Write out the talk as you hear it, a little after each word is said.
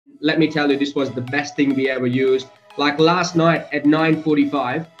let me tell you, this was the best thing we ever used. Like last night at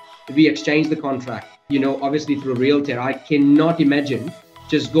 9:45, we exchanged the contract, obviously through Realtair. I cannot imagine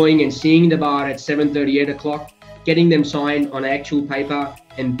just going and seeing the bar at 7:30, 8 o'clock, getting them signed on actual paper,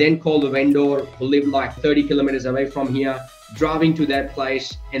 and then call the vendor who lived like 30 kilometers away from here, driving to that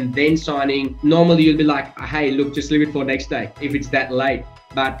place and then signing. Normally you'll be like, hey, look, just leave it for next day if it's that late.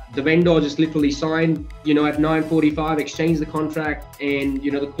 But the vendor just literally signed, at 9:45, exchanged the contract, and,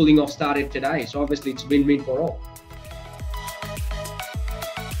 the cooling off started today. So obviously it's win-win for all.